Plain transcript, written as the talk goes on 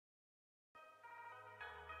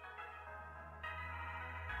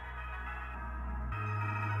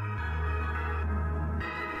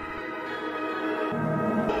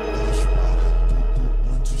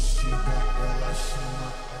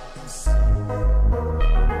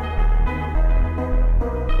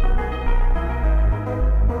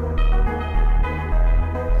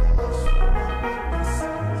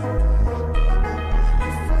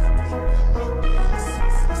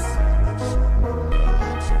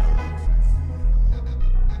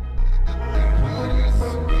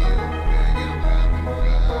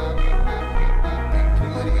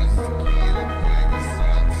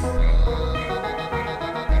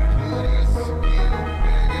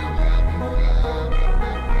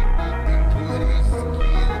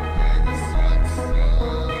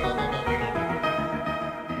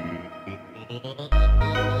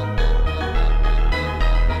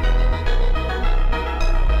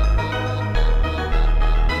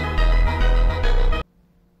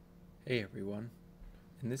Hey everyone,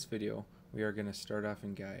 in this video we are going to start off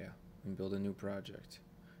in Gaea and build a new project.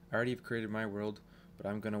 I already have created my world, but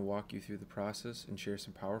I'm going to walk you through the process and share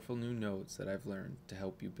some powerful new nodes that I've learned to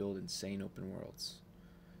help you build insane open worlds.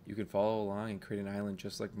 You can follow along and create an island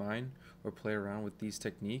just like mine, or play around with these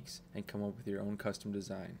techniques and come up with your own custom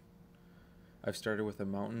design. I've started with a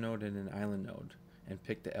mountain node and an island node, and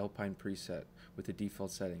picked the Alpine preset with the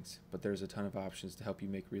default settings, but there's a ton of options to help you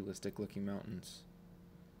make realistic looking mountains.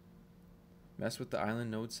 Mess with the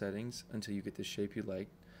island node settings until you get the shape you like.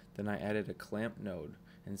 Then I added a clamp node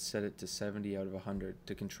and set it to 70 out of 100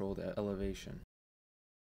 to control the elevation.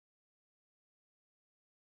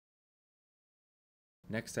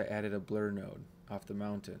 Next I added a blur node off the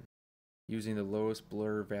mountain, using the lowest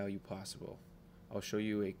blur value possible. I'll show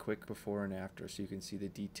you a quick before and after so you can see the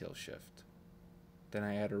detail shift. Then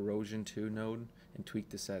I add erosion 2 node and tweak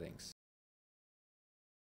the settings.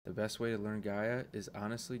 The best way to learn Gaea is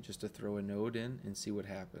honestly just to throw a node in and see what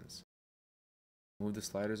happens. Move the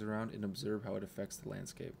sliders around and observe how it affects the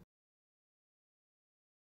landscape.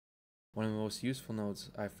 One of the most useful nodes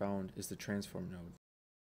I've found is the transform node.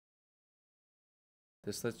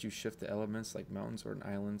 This lets you shift the elements like mountains or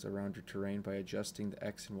islands around your terrain by adjusting the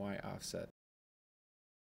X and Y offset.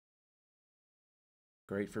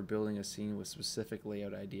 Great for building a scene with specific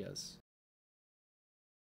layout ideas.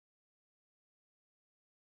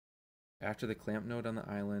 After the clamp node on the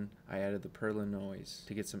island, I added the Perlin noise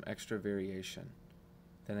to get some extra variation.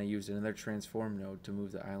 Then I used another transform node to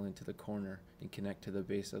move the island to the corner and connect to the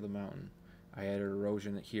base of the mountain. I added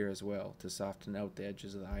erosion here as well to soften out the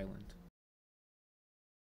edges of the island.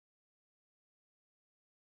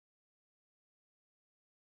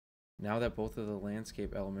 Now that both of the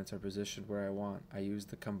landscape elements are positioned where I want, I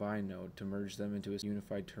used the combine node to merge them into a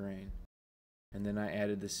unified terrain. And then I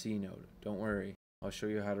added the sea node. Don't worry, I'll show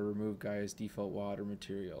you how to remove Gaea's default water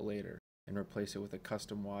material later and replace it with a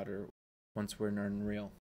custom water once we're in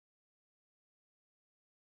Unreal.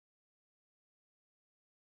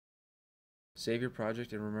 Save your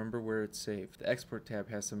project and remember where it's saved. The export tab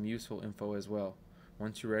has some useful info as well.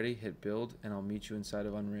 Once you're ready, hit build and I'll meet you inside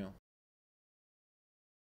of Unreal.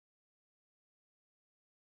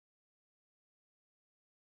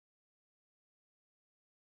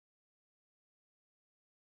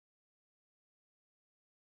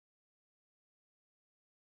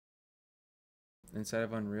 Inside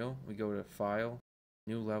of Unreal, we go to File,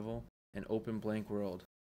 New Level, and Open Blank World.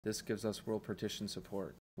 This gives us world partition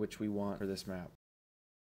support, which we want for this map.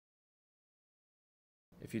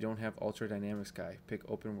 If you don't have Ultra Dynamic Sky, pick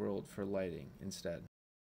Open World for lighting instead.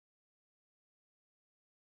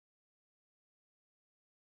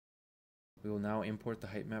 We will now import the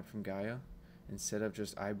height map from Gaea. Instead of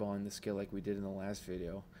just eyeballing the scale like we did in the last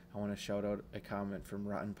video, I want to shout out a comment from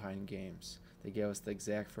Rotten Pine Games. They gave us the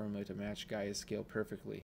exact formula to match Gaea's scale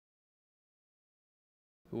perfectly.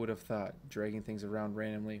 Who would have thought dragging things around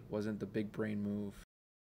randomly wasn't the big brain move?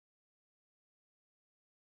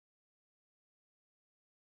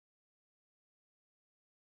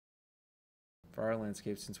 For our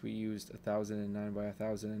landscape, since we used 1009 by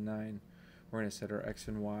 1009, we're going to set our X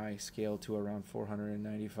and Y scale to around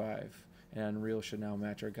 495, and Unreal should now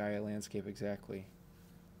match our Gaea landscape exactly.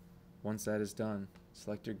 Once that is done,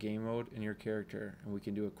 select your game mode and your character, and we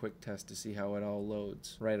can do a quick test to see how it all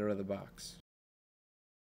loads right out of the box.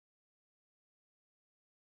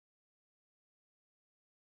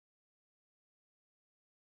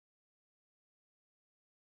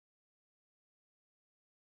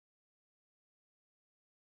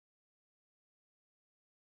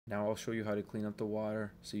 Now I'll show you how to clean up the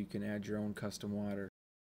water so you can add your own custom water.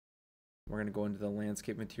 We're going to go into the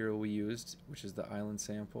landscape material we used, which is the island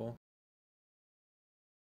sample.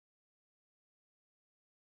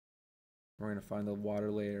 We're going to find the water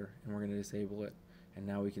layer and we're going to disable it, and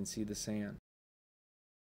now we can see the sand.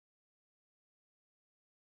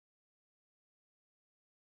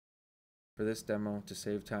 For this demo, to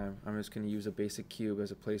save time, I'm just going to use a basic cube as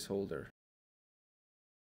a placeholder.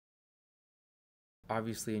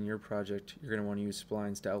 Obviously in your project, you're going to want to use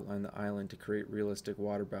splines to outline the island to create realistic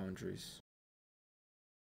water boundaries.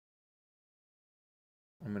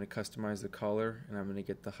 I'm going to customize the color and I'm going to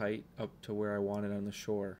get the height up to where I want it on the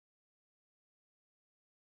shore.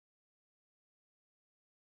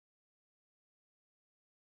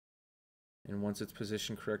 And once it's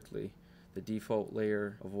positioned correctly, the default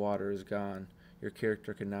layer of water is gone. Your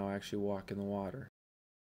character can now actually walk in the water.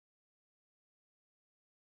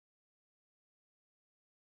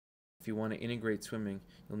 If you want to integrate swimming,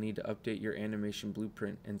 you'll need to update your animation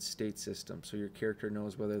blueprint and state system so your character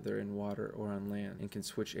knows whether they're in water or on land and can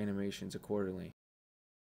switch animations accordingly.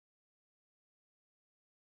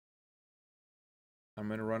 I'm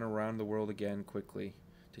going to run around the world again quickly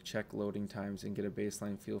to check loading times and get a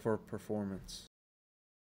baseline feel for performance.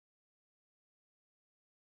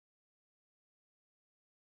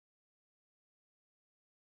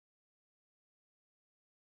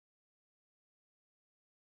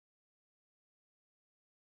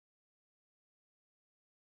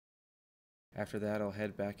 After that, I'll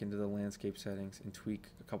head back into the landscape settings and tweak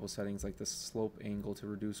a couple settings like the slope angle to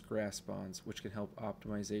reduce grass spawns, which can help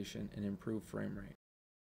optimization and improve frame rate.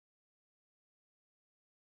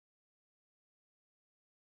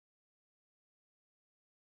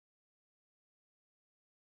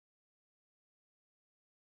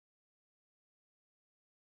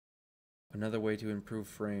 Another way to improve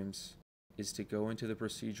frames is to go into the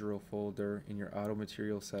procedural folder in your auto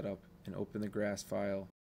material setup and open the grass file,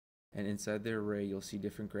 and inside the array you'll see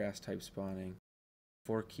different grass types spawning.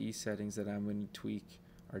 4 key settings that I'm going to tweak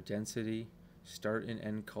are density, start and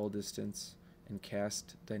end cull distance, and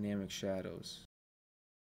cast dynamic shadows,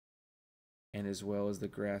 and as well as the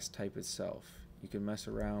grass type itself. You can mess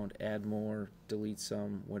around, add more, delete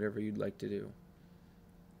some, whatever you'd like to do.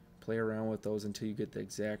 Play around with those until you get the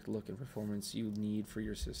exact look and performance you need for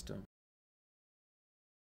your system.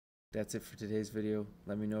 That's it for today's video.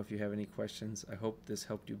 Let me know if you have any questions. I hope this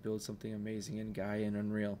helped you build something amazing in Gaea and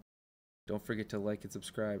Unreal. Don't forget to like and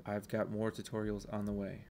subscribe. I've got more tutorials on the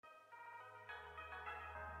way.